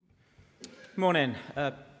Morning.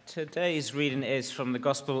 Today's reading is from the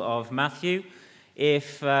Gospel of Matthew.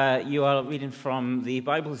 If you are reading from the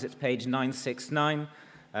Bibles, it's page 969.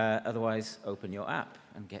 Otherwise, open your app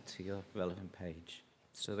and get to your relevant page.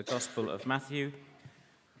 So the Gospel of Matthew,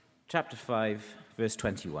 chapter 5, verse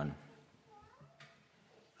 21.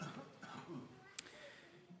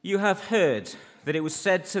 You have heard that it was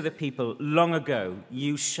said to the people long ago,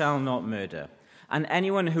 "You shall not murder, and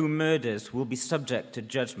anyone who murders will be subject to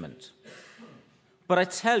judgment." But I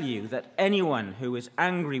tell you that anyone who is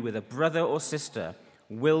angry with a brother or sister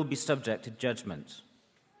will be subject to judgment.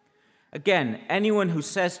 Again, anyone who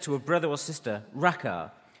says to a brother or sister,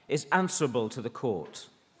 "Raka," is answerable to the court.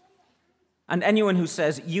 And anyone who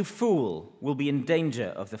says, "You fool," will be in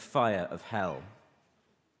danger of the fire of hell.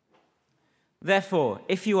 Therefore,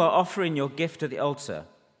 if you are offering your gift at the altar,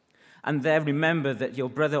 and there remember that your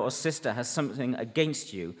brother or sister has something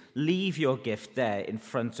against you, leave your gift there in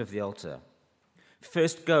front of the altar.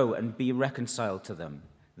 First go and be reconciled to them,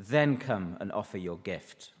 then come and offer your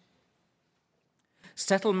gift.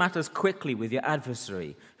 Settle matters quickly with your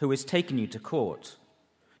adversary who is taking you to court.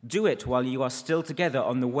 Do it while you are still together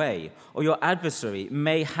on the way, or your adversary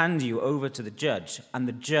may hand you over to the judge, and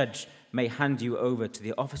the judge may hand you over to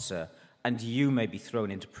the officer, and you may be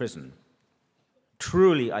thrown into prison.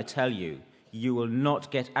 Truly, I tell you, you will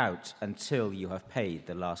not get out until you have paid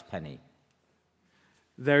the last penny.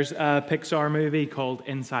 There's a Pixar movie called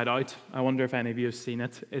Inside Out. I wonder if any of you have seen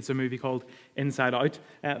it. It's a movie called Inside Out.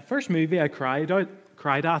 First movie I cried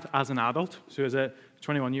at as an adult. So as a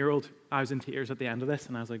 21-year-old, I was in tears at the end of this,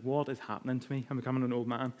 and I was like, what is happening to me? I'm becoming an old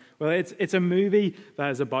man. Well, it's a movie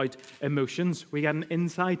that is about emotions. We get an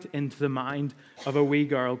insight into the mind of a wee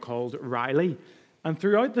girl called Riley. And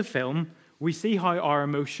throughout the film, we see how our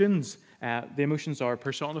emotions, the emotions are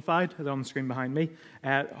personified, they're on the screen behind me,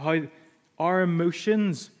 how our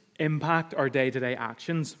emotions impact our day-to-day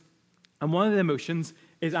actions. And one of the emotions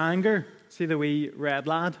is anger. See the wee red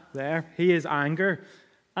lad there? He is anger.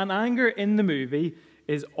 And anger in the movie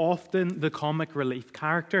is often the comic relief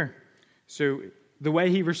character. So the way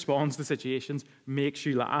he responds to situations makes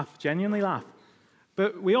you laugh, genuinely laugh.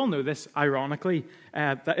 But we all know this, ironically,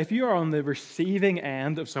 that if you are on the receiving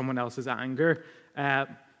end of someone else's anger,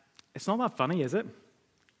 it's not that funny, is it?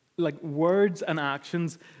 Like, words and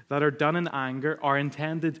actions that are done in anger are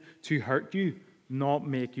intended to hurt you, not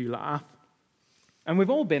make you laugh. And we've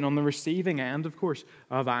all been on the receiving end, of course,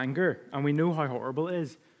 of anger, and we know how horrible it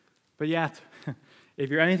is. But yet, if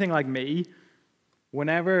you're anything like me,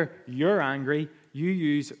 whenever you're angry, you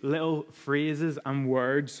use little phrases and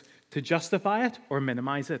words to justify it or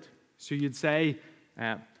minimize it. So you'd say,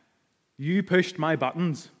 you pushed my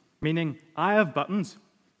buttons, meaning I have buttons.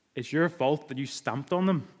 It's your fault that you stamped on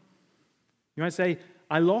them. You might say,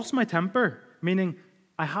 I lost my temper, meaning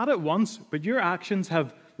I had it once, but your actions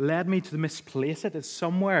have led me to misplace it. It's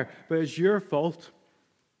somewhere, but it's your fault.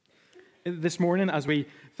 This morning, as we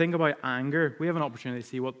think about anger, we have an opportunity to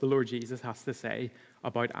see what the Lord Jesus has to say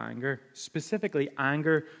about anger, specifically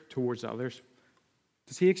anger towards others.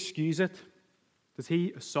 Does he excuse it? Does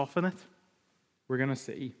he soften it? We're going to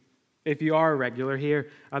see. If you are a regular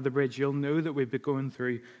here at the Bridge, you'll know that we've been going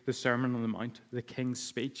through the Sermon on the Mount, the King's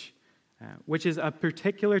Speech, which is a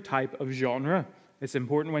particular type of genre. It's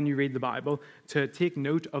important when you read the Bible to take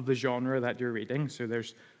note of the genre that you're reading. So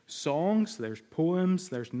there's songs, there's poems,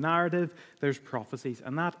 there's narrative, there's prophecies,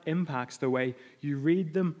 and that impacts the way you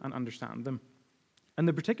read them and understand them. And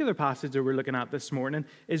the particular passage that we're looking at this morning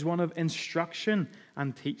is one of instruction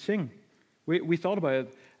and teaching. We thought about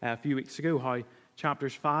it a few weeks ago, how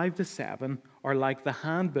chapters 5 to 7 are like the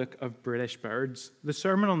handbook of British birds. The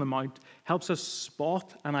Sermon on the Mount helps us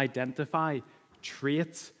spot and identify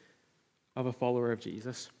traits of a follower of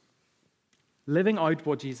Jesus. Living out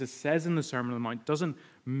what Jesus says in the Sermon on the Mount doesn't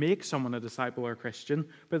make someone a disciple or a Christian,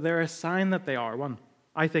 but they're a sign that they are one.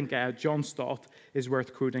 I think John Stott is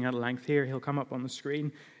worth quoting at length here. He'll come up on the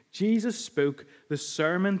screen. Jesus spoke the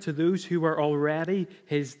sermon to those who were already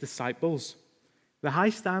his disciples. The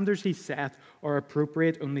high standards he set are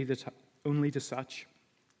appropriate only to such.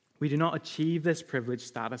 We do not achieve this privileged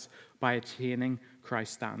status by attaining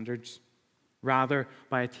Christ's standards. Rather,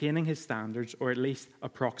 by attaining his standards, or at least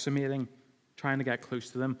approximating, trying to get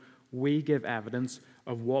close to them, we give evidence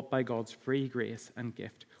of what by God's free grace and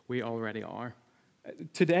gift we already are.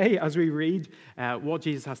 Today, as we read what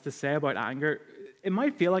Jesus has to say about anger, it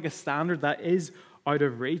might feel like a standard that is out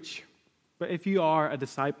of reach. But if you are a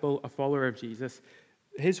disciple, a follower of Jesus,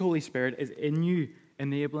 his Holy Spirit is in you,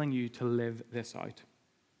 enabling you to live this out.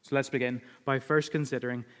 So let's begin by first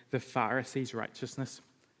considering the Pharisees' righteousness.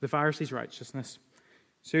 The Pharisees' righteousness.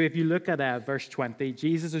 So if you look at verse 20,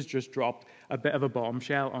 Jesus has just dropped a bit of a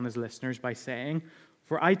bombshell on his listeners by saying,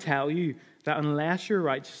 "For I tell you that unless your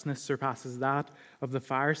righteousness surpasses that of the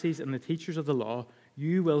Pharisees and the teachers of the law,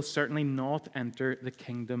 you will certainly not enter the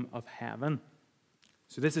kingdom of heaven."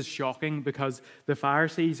 So this is shocking because the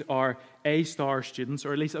Pharisees are A-star students,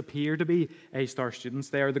 or at least appear to be A-star students.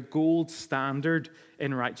 They are the gold standard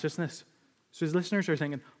in righteousness. So his listeners are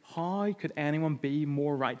thinking, how could anyone be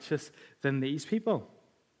more righteous than these people?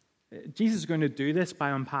 Jesus is going to do this by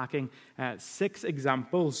unpacking 6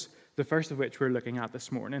 examples, the first of which we're looking at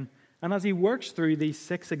this morning. And as he works through these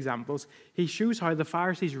 6 examples, he shows how the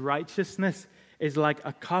Pharisees' righteousness is like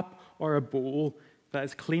a cup or a bowl that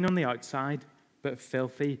is clean on the outside but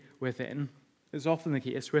filthy within. It's often the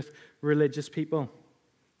case with religious people.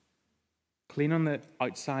 Clean on the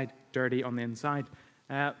outside, dirty on the inside.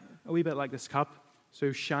 A wee bit like this cup.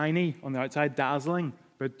 So shiny on the outside, dazzling,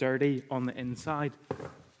 but dirty on the inside.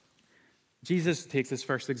 Jesus takes this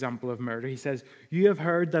first example of murder. He says, "You have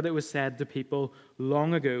heard that it was said to people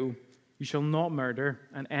long ago, 'You shall not murder,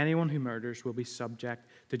 and anyone who murders will be subject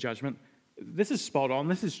to judgment.'" This is spot on.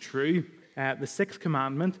 This is true. The 6th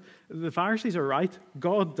commandment, the Pharisees are right.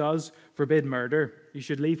 God does forbid murder. You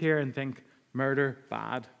should leave here and think, murder,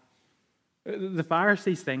 bad. The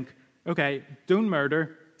Pharisees think, okay, don't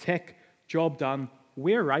murder, tick, job done.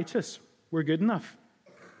 We're righteous. We're good enough.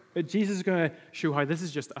 But Jesus is going to show how this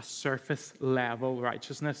is just a surface level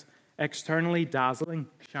righteousness. Externally dazzling,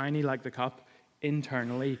 shiny like the cup,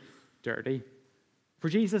 internally dirty. For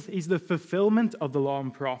Jesus, he's the fulfillment of the law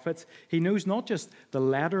and prophets. He knows not just the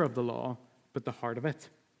letter of the law, but the heart of it.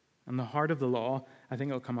 And the heart of the law, I think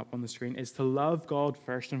it'll come up on the screen, is to love God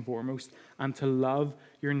first and foremost, and to love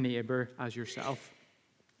your neighbor as yourself.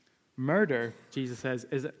 Murder, Jesus says,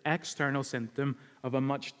 is an external symptom of a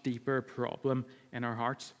much deeper problem in our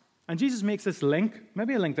hearts. And Jesus makes this link,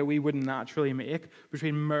 maybe a link that we wouldn't naturally make,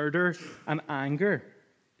 between murder and anger.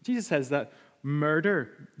 Jesus says that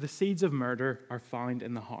murder, the seeds of murder, are found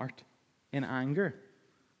in the heart, in anger.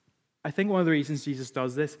 I think one of the reasons Jesus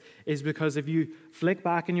does this is because if you flick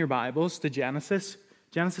back in your Bibles to Genesis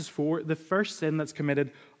 4, the first sin that's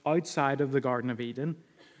committed outside of the Garden of Eden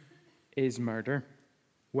is murder,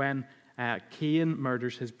 when Cain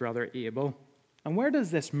murders his brother Abel. And where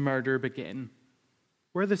does this murder begin?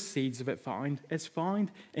 Where are the seeds of it found? It's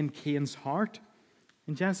found in Cain's heart.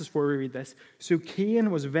 In Genesis 4, we read this. "So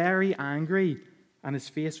Cain was very angry, and his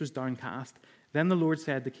face was downcast. Then the Lord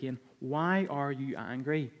said to Cain, 'Why are you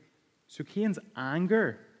angry?' So Cain's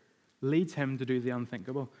anger leads him to do the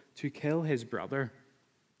unthinkable, to kill his brother."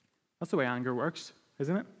 That's the way anger works,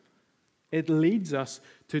 isn't it? It leads us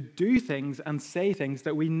to do things and say things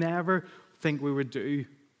that we never think we would do,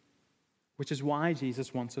 which is why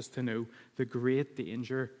Jesus wants us to know the great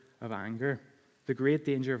danger of anger. The great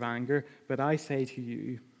danger of anger. But I say to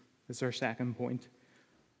you, this is our second point,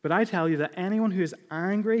 but I tell you that anyone who is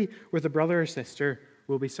angry with a brother or sister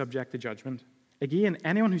will be subject to judgment. Again,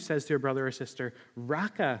 anyone who says to a brother or sister,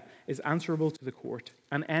 "Raka," is answerable to the court.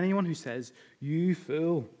 And anyone who says, "You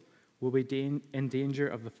fool," will be in danger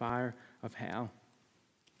of the fire of hell.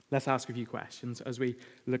 Let's ask a few questions as we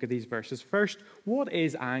look at these verses. First, what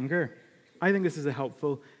is anger? I think this is a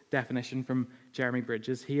helpful definition from Jeremy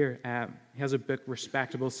Bridges here. He has a book,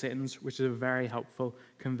 Respectable Sins, which is a very helpful,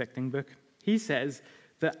 convicting book. He says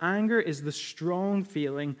that anger is the strong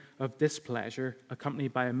feeling of displeasure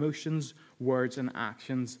accompanied by emotions, words, and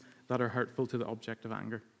actions that are hurtful to the object of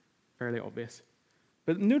anger. Fairly obvious.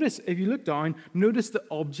 But notice, if you look down, notice the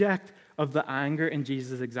object of the anger in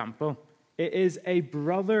Jesus' example. It is a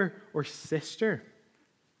brother or sister.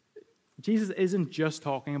 Jesus isn't just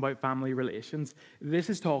talking about family relations. This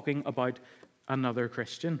is talking about another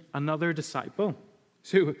Christian, another disciple.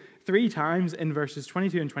 So 3 times in verses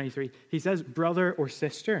 22 and 23, he says brother or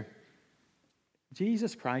sister.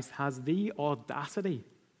 Jesus Christ has the audacity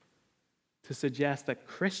to suggest that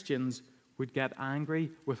Christians would get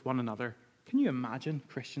angry with one another. Can you imagine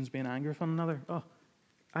Christians being angry with one another? Oh,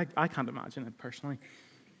 I can't imagine it personally.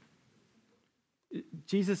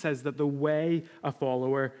 Jesus says that the way a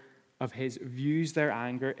follower of his views their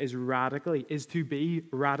anger is to be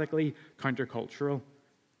radically countercultural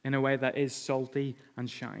in a way that is salty and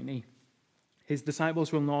shiny. His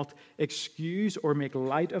disciples will not excuse or make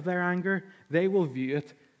light of their anger. They will view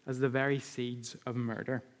it as the very seeds of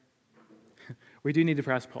murder. We do need to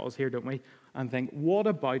press pause here, don't we? And think, what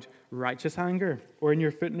about righteous anger? Or in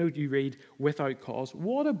your footnote you read, without cause.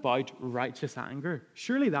 What about righteous anger?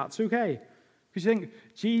 Surely that's okay. Because you think,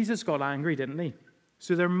 Jesus got angry, didn't he?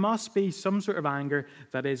 So there must be some sort of anger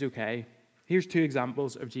that is okay. Here's 2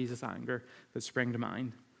 examples of Jesus' anger that spring to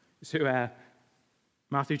mind. So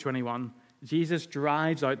Matthew 21, Jesus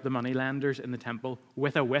drives out the moneylenders in the temple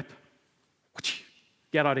with a whip.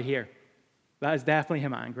 Get out of here. That is definitely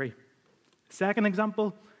him angry. Second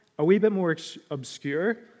example, a wee bit more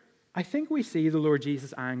obscure. I think we see the Lord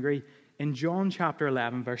Jesus angry in John chapter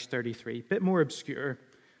 11, verse 33. A bit more obscure.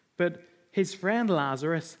 But his friend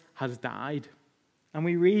Lazarus has died. And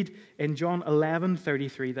we read in John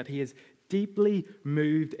 11:33 that he is deeply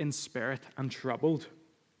moved in spirit and troubled.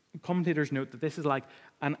 Commentators note that this is like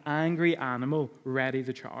an angry animal ready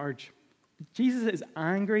to charge. Jesus is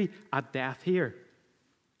angry at death here.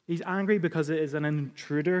 He's angry because it is an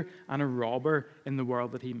intruder and a robber in the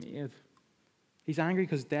world that he made. He's angry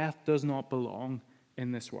because death does not belong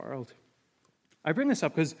in this world. I bring this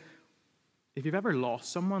up because if you've ever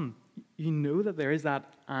lost someone, you know that there is that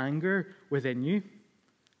anger within you.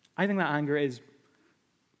 I think that anger is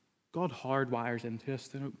God hardwires into us.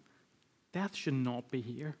 Death should not be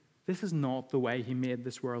here. This is not the way he made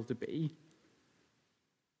this world to be.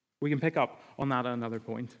 We can pick up on that at another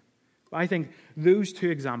point. But I think those two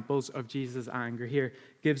examples of Jesus' anger here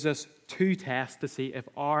gives us two tests to see if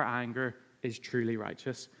our anger is truly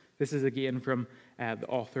righteous. This is again from the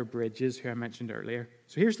author Bridges, who I mentioned earlier.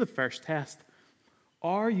 So here's the first test.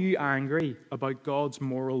 Are you angry about God's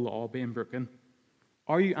moral law being broken?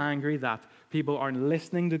 Are you angry that people aren't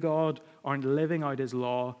listening to God, aren't living out his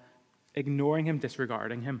law, ignoring him,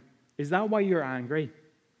 disregarding him? Is that why you're angry?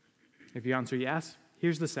 If you answer yes,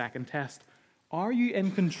 here's the second test. Are you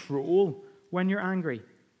in control when you're angry?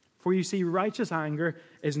 For you see, righteous anger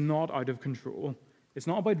is not out of control. It's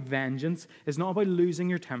not about vengeance. It's not about losing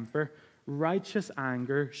your temper. Righteous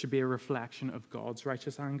anger should be a reflection of God's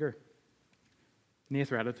righteous anger.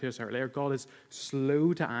 Nath read it to us earlier. God is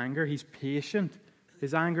slow to anger. He's patient.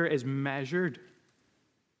 His anger is measured.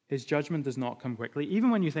 His judgment does not come quickly. Even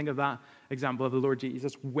when you think of that example of the Lord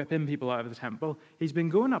Jesus whipping people out of the temple, he's been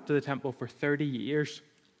going up to the temple for 30 years.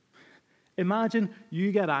 Imagine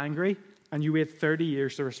you get angry and you wait 30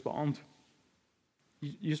 years to respond.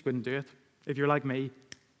 You just wouldn't do it. If you're like me,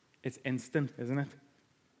 it's instant, isn't it?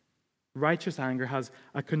 Righteous anger has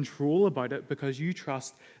a control about it because you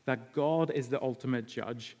trust that God is the ultimate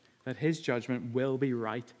judge, that his judgment will be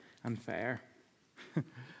right and fair.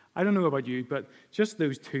 I don't know about you, but just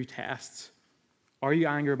those two tests. Are you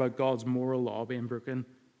angry about God's moral law being broken?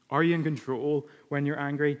 Are you in control when you're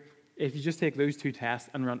angry? If you just take those two tests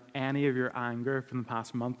and run any of your anger from the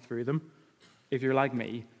past month through them, if you're like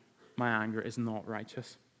me, my anger is not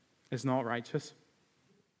righteous. It's not righteous.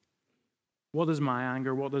 What is my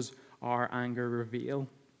anger? What does our anger reveal?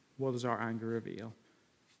 What does our anger reveal?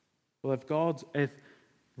 Well, if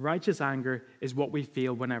righteous anger is what we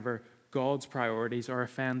feel whenever God's priorities are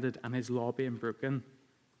offended and his law being broken,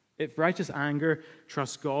 if righteous anger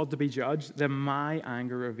trusts God to be judged, then my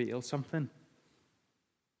anger reveals something.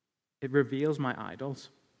 It reveals my idols.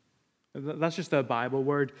 That's just a Bible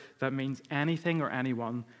word that means anything or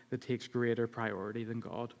anyone that takes greater priority than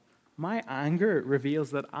God. My anger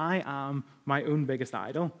reveals that I am my own biggest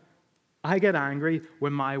idol. I get angry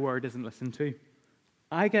when my word isn't listened to.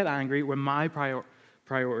 I get angry when my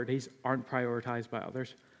priorities aren't prioritized by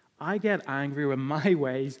others. I get angry when my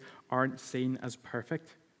ways aren't seen as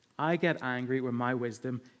perfect. I get angry when my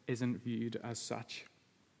wisdom isn't viewed as such.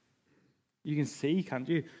 You can see, can't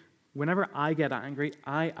you? Whenever I get angry,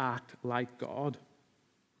 I act like God.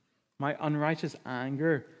 My unrighteous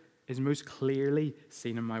anger is most clearly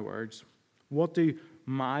seen in my words. What do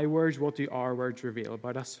our words reveal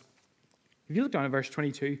about us? If you look down at verse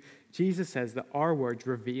 22, Jesus says that our words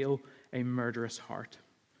reveal a murderous heart.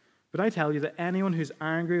 But I tell you that anyone who's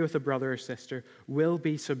angry with a brother or sister will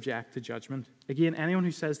be subject to judgment. Again, anyone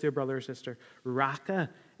who says to a brother or sister, "Raka,"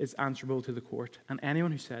 is answerable to the court. And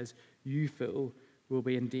anyone who says, "You fool," will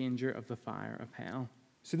be in danger of the fire of hell.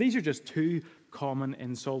 So these are just two common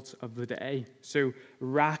insults of the day. So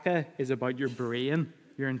Raka is about your brain,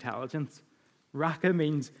 your intelligence. Raka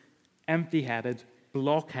means empty-headed,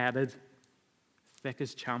 block-headed, thick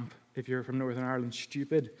as champ. If you're from Northern Ireland,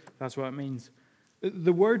 stupid. That's what it means.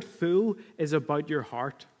 The word fool is about your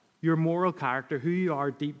heart, your moral character, who you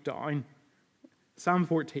are deep down. Psalm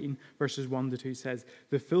 14, verses 1 to 2 says,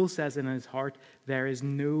 "The fool says in his heart, there is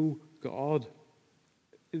no God."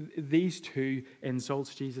 These two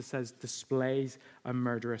insults, Jesus says, displays a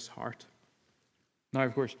murderous heart. Now,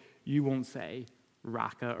 of course, you won't say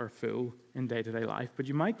raka or fool in day-to-day life, but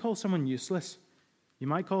you might call someone useless. You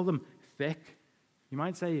might call them thick. You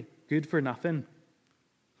might say good for nothing.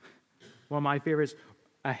 One of my favorites,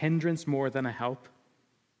 a hindrance more than a help.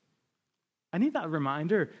 I need that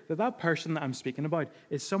reminder that that person that I'm speaking about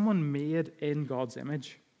is someone made in God's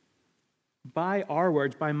image. By our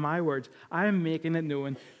words, by my words, I am making it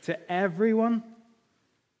known to everyone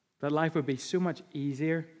that life would be so much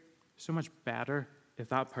easier, so much better if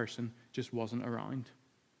that person just wasn't around.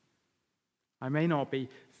 I may not be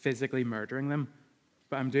physically murdering them,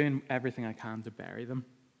 but I'm doing everything I can to bury them.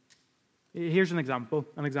 Here's an example.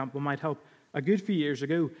 An example might help. A good few years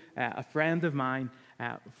ago, a friend of mine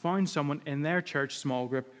found someone in their church small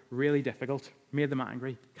group really difficult, made them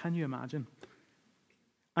angry. Can you imagine?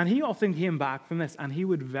 And he often came back from this and he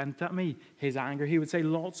would vent at me his anger. He would say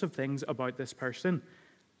lots of things about this person.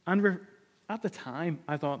 And at the time,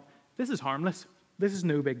 I thought, this is harmless. This is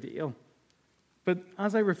no big deal. But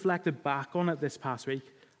as I reflected back on it this past week,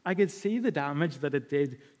 I could see the damage that it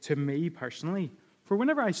did to me personally. For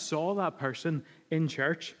whenever I saw that person in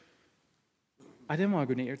church, I didn't want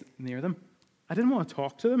to go near them. I didn't want to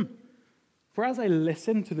talk to them. For as I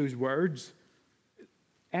listened to those words,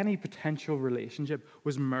 any potential relationship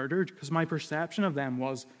was murdered because my perception of them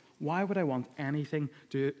was, why would I want anything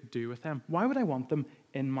to do with them? Why would I want them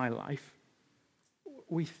in my life?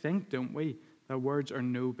 We think, don't we, that words are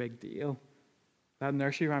no big deal. That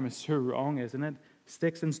nursery rhyme is so wrong, isn't it?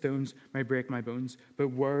 Sticks and stones may break my bones, but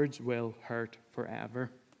words will hurt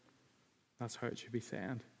forever. That's how it should be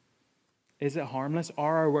said. Is it harmless?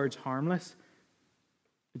 Are our words harmless?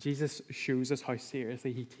 Jesus shows us how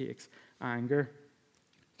seriously he takes anger.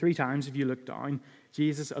 3 times, if you look down,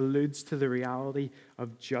 Jesus alludes to the reality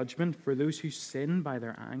of judgment for those who sin by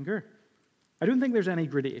their anger. I don't think there's any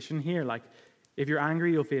gradation here, like if you're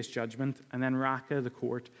angry, you'll face judgment, and then raka, the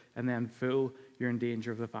court, and then full, you're in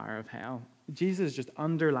danger of the fire of hell. Jesus is just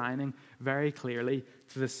underlining very clearly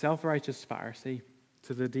to the self-righteous Pharisee,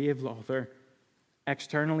 to the Dave Lawther,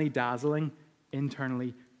 externally dazzling,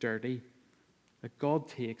 internally dirty, that God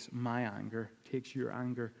takes my anger, takes your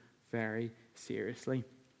anger very seriously.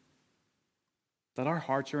 That our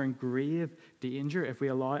hearts are in grave danger if we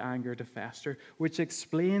allow anger to fester, which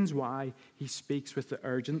explains why he speaks with the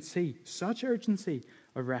urgency, such urgency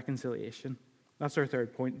of reconciliation. That's our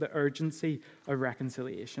third point, the urgency of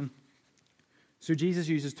reconciliation. So Jesus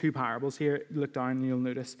uses 2 parables here, look down and you'll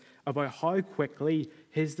notice, about how quickly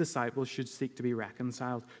his disciples should seek to be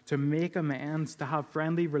reconciled, to make amends, to have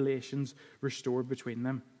friendly relations restored between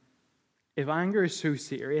them. If anger is so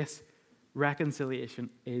serious, reconciliation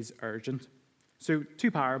is urgent. So 2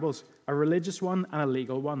 parables, a religious one and a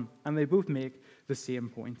legal one, and they both make the same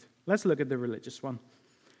point. Let's look at the religious one.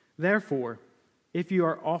 Therefore, if you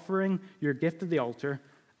are offering your gift at the altar,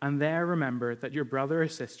 and there remember that your brother or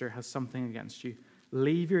sister has something against you,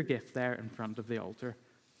 leave your gift there in front of the altar.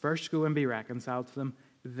 First go and be reconciled to them,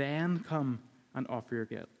 then come and offer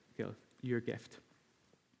your gift.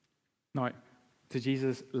 Now, to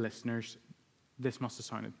Jesus' listeners, this must have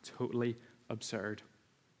sounded totally absurd.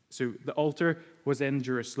 So the altar was in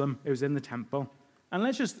Jerusalem. It was in the temple. And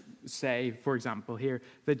let's just say, for example, here,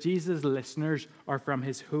 that Jesus' listeners are from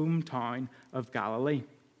his hometown of Galilee.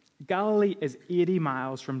 Galilee is 80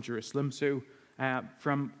 miles from Jerusalem. So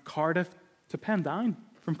from Cardiff to Pendine,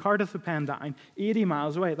 80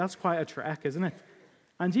 miles away. That's quite a trek, isn't it?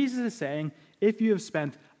 And Jesus is saying, if you have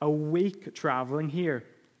spent a week traveling here,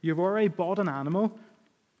 you've already bought an animal,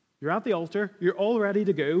 you're at the altar, you're all ready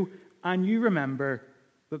to go, and you remember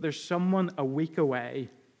that there's someone a week away,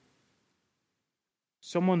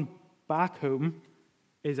 someone back home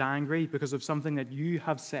is angry because of something that you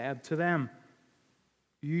have said to them,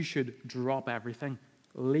 you should drop everything,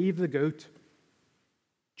 leave the goat,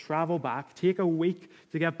 travel back, take a week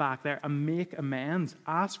to get back there and make amends,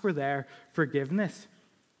 ask for their forgiveness.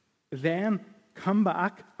 Then come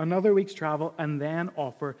back, another week's travel, and then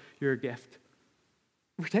offer your gift.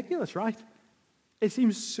 Ridiculous, right? It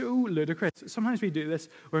seems so ludicrous. Sometimes we do this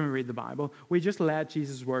when we read the Bible. We just let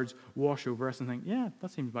Jesus' words wash over us and think, yeah,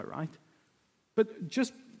 that seems about right. But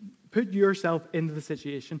just put yourself into the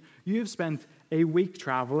situation. You have spent a week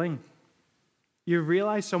traveling. You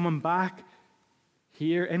realize someone back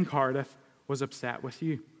here in Cardiff was upset with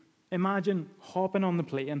you. Imagine hopping on the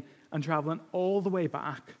plane and traveling all the way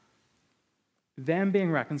back, then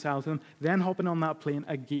being reconciled to them, then hopping on that plane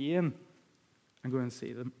again and going to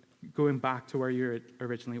see them, going back to where you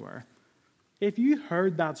originally were. If you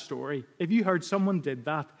heard that story, if you heard someone did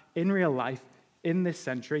that in real life in this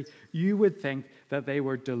century, you would think that they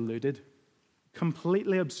were deluded.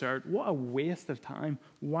 Completely absurd. What a waste of time.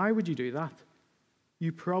 Why would you do that?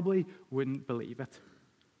 You probably wouldn't believe it.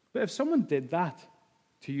 But if someone did that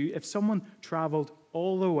to you, if someone traveled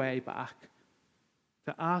all the way back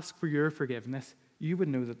to ask for your forgiveness, you would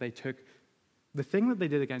know that they took the thing that they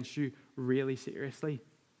did against you really seriously.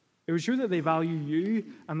 It was sure that they value you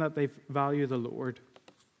and that they value the Lord.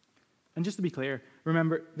 And just to be clear,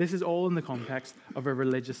 remember, this is all in the context of a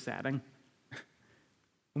religious setting.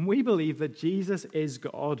 And we believe that Jesus is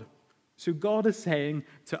God. So God is saying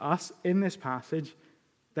to us in this passage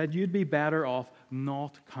that you'd be better off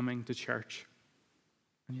not coming to church.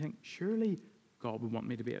 And you think, surely God would want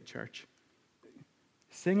me to be at church.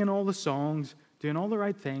 Singing all the songs, doing all the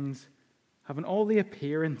right things, having all the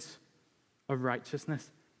appearance of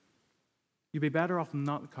righteousness. You'd be better off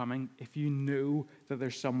not coming if you knew that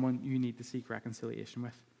there's someone you need to seek reconciliation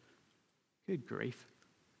with. Good grief.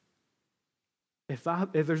 If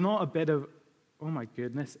there's not a bit of, oh my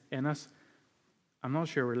goodness, in us, I'm not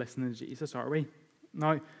sure we're listening to Jesus, are we?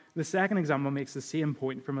 Now, the second example makes the same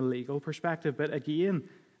point from a legal perspective, but again,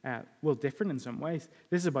 different in some ways.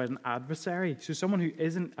 This is about an adversary, so someone who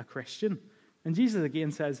isn't a Christian. And Jesus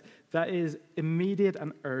again says that is immediate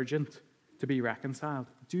and urgent to be reconciled.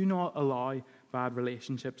 Do not allow bad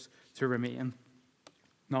relationships to remain.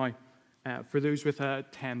 Now, for those with a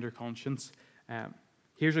tender conscience,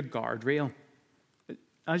 here's a guardrail.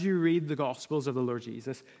 As you read the Gospels of the Lord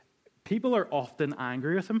Jesus, people are often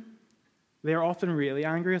angry with him. They are often really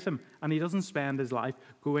angry with him, and he doesn't spend his life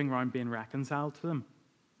going around being reconciled to them.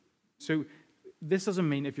 So this doesn't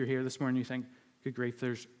mean if you're here this morning you think, good grief,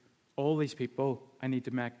 there's all these people I need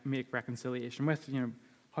to make reconciliation with. You know,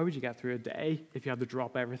 how would you get through a day if you had to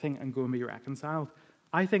drop everything and go and be reconciled?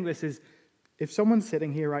 I think this is, if someone's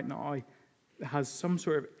sitting here right now has some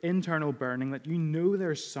sort of internal burning that you know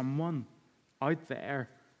there's someone out there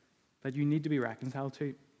that you need to be reconciled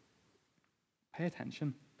to, pay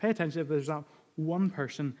attention. Pay attention if there's that one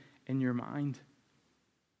person in your mind.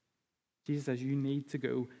 Jesus says you need to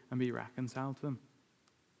go and be reconciled to them.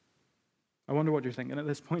 I wonder what you're thinking at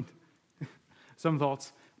this point. Some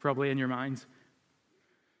thoughts probably in your minds.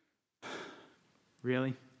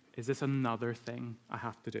 Really? Is this another thing I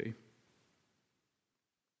have to do?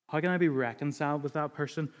 How can I be reconciled with that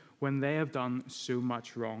person when they have done so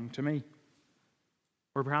much wrong to me?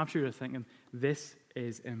 Or perhaps you're just thinking, this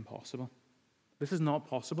is impossible. This is not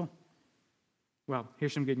possible. Well,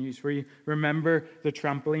 here's some good news for you. Remember the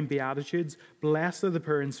trampoline Beatitudes. Blessed are the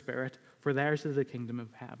poor in spirit, for theirs is the kingdom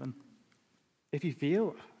of heaven. If you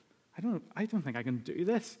feel, I don't think I can do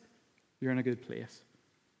this, you're in a good place.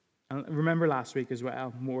 And remember last week as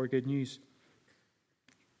well, more good news.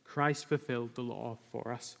 Christ fulfilled the law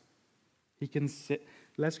for us.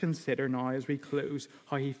 Let's consider now as we close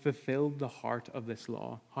how he fulfilled the heart of this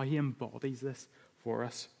law, how he embodies this for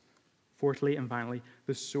us. Fourthly and finally,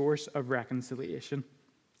 the source of reconciliation.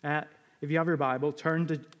 If you have your Bible, turn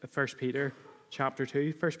to 1 Peter chapter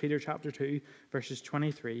 2. 1 Peter chapter 2, verses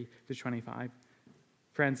 23 to 25.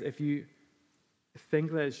 Friends, if you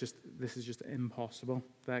think that this is just impossible,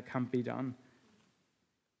 that it can't be done,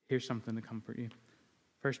 here's something to comfort you.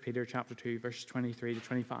 1 Peter chapter 2, verses 23 to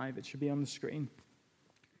 25. It should be on the screen.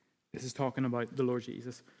 This is talking about the Lord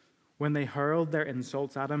Jesus. When they hurled their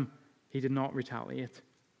insults at him, he did not retaliate.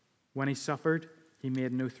 When he suffered, he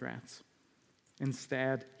made no threats.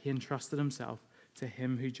 Instead, he entrusted himself to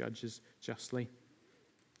him who judges justly.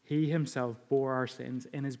 He himself bore our sins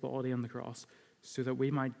in his body on the cross, so that we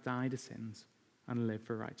might die to sins and live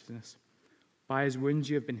for righteousness. By his wounds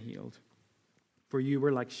you have been healed, for you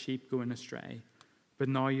were like sheep going astray, but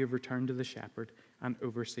now you have returned to the shepherd and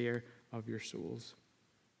overseer of your souls.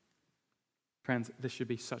 Friends, this should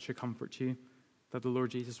be such a comfort to you that the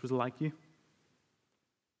Lord Jesus was like you.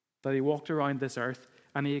 That he walked around this earth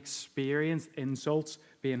and he experienced insults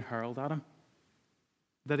being hurled at him.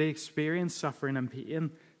 That he experienced suffering and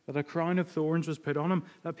pain. That a crown of thorns was put on him.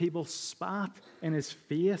 That people spat in his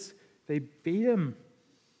face. They beat him.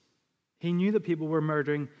 He knew that people were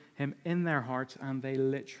murdering him in their hearts, and they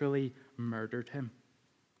literally murdered him.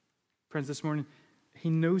 Friends, this morning,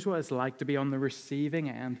 he knows what it's like to be on the receiving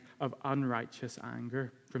end of unrighteous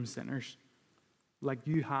anger from sinners, like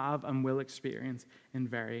you have and will experience in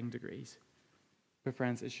varying degrees. But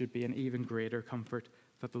friends, it should be an even greater comfort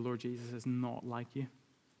that the Lord Jesus is not like you.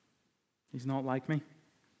 He's not like me.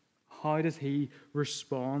 How does he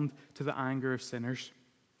respond to the anger of sinners?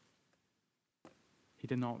 He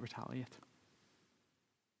did not retaliate.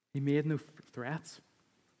 He made no threats.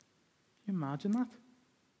 Can you imagine that?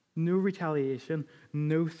 No retaliation,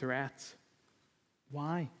 no threats.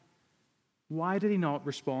 Why? Why did he not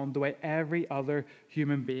respond the way every other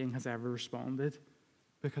human being has ever responded?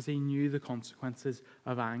 Because he knew the consequences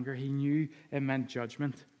of anger. He knew it meant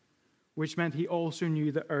judgment, which meant he also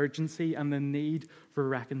knew the urgency and the need for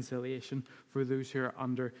reconciliation for those who are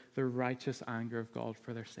under the righteous anger of God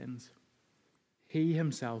for their sins. He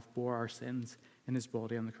himself bore our sins in his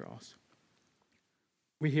body on the cross.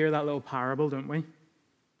 We hear that little parable, don't we?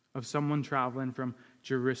 Of someone traveling from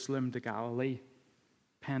Jerusalem to Galilee,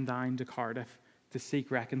 Pendine to Cardiff, to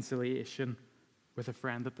seek reconciliation with a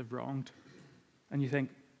friend that they've wronged. And you think,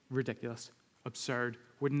 ridiculous, absurd,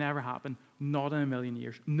 would never happen, not in a million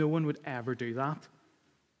years. No one would ever do that.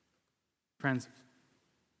 Friends,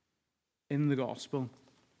 in the gospel,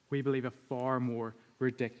 we believe a far more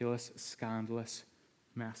ridiculous, scandalous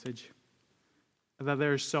message. That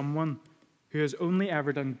there is someone who has only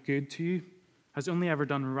ever done good to you, has only ever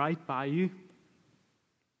done right by you,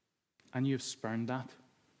 and you've spurned that.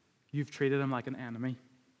 You've treated him like an enemy.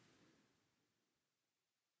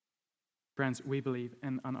 Friends, we believe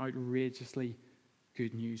in an outrageously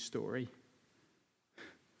good news story.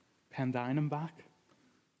 Pendine and back.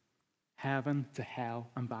 Heaven to hell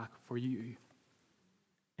and back for you.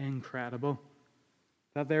 Incredible.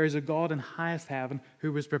 That there is a God in highest heaven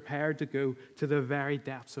who was prepared to go to the very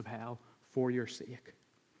depths of hell for your sake.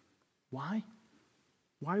 Why?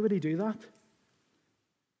 Why would he do that?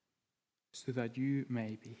 So that you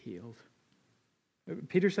may be healed.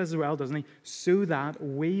 Peter says as well, doesn't he? So that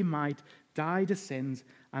we might die to sins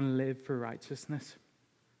and live for righteousness.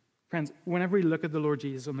 Friends, whenever we look at the Lord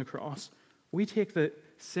Jesus on the cross, we take the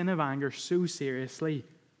sin of anger so seriously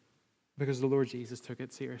because the Lord Jesus took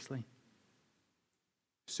it seriously.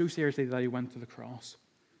 So seriously that he went to the cross.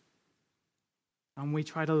 And we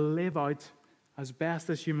try to live out as best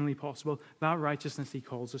as humanly possible that righteousness he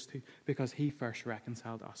calls us to because he first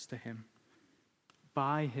reconciled us to him.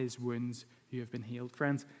 By his wounds you have been healed.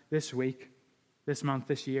 Friends, this week, this month,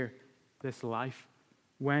 this year, this life,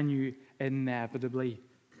 when you inevitably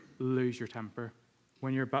lose your temper,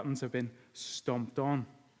 when your buttons have been stomped on,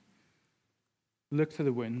 look to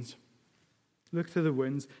the wounds. Look to the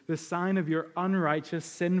wounds. The sign of your unrighteous,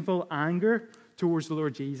 sinful anger towards the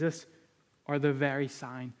Lord Jesus are the very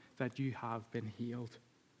sign that you have been healed,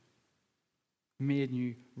 made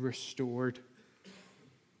new, restored.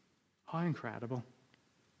 How incredible.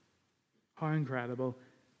 How incredible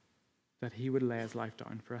that he would lay his life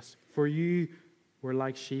down for us. For you were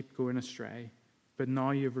like sheep going astray, but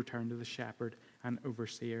now you have returned to the shepherd and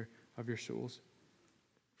overseer of your souls.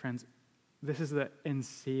 Friends, this is the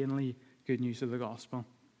insanely good news of the gospel.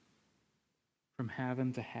 From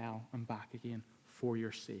heaven to hell and back again for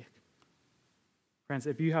your sake. Friends,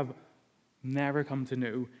 if you have never come to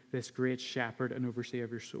know this great shepherd and overseer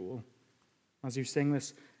of your soul, as you sing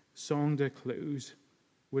this song to close,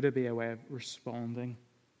 would it be a way of responding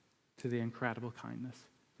to the incredible kindness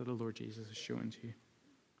that the Lord Jesus has shown to you?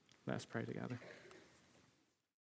 Let's pray together.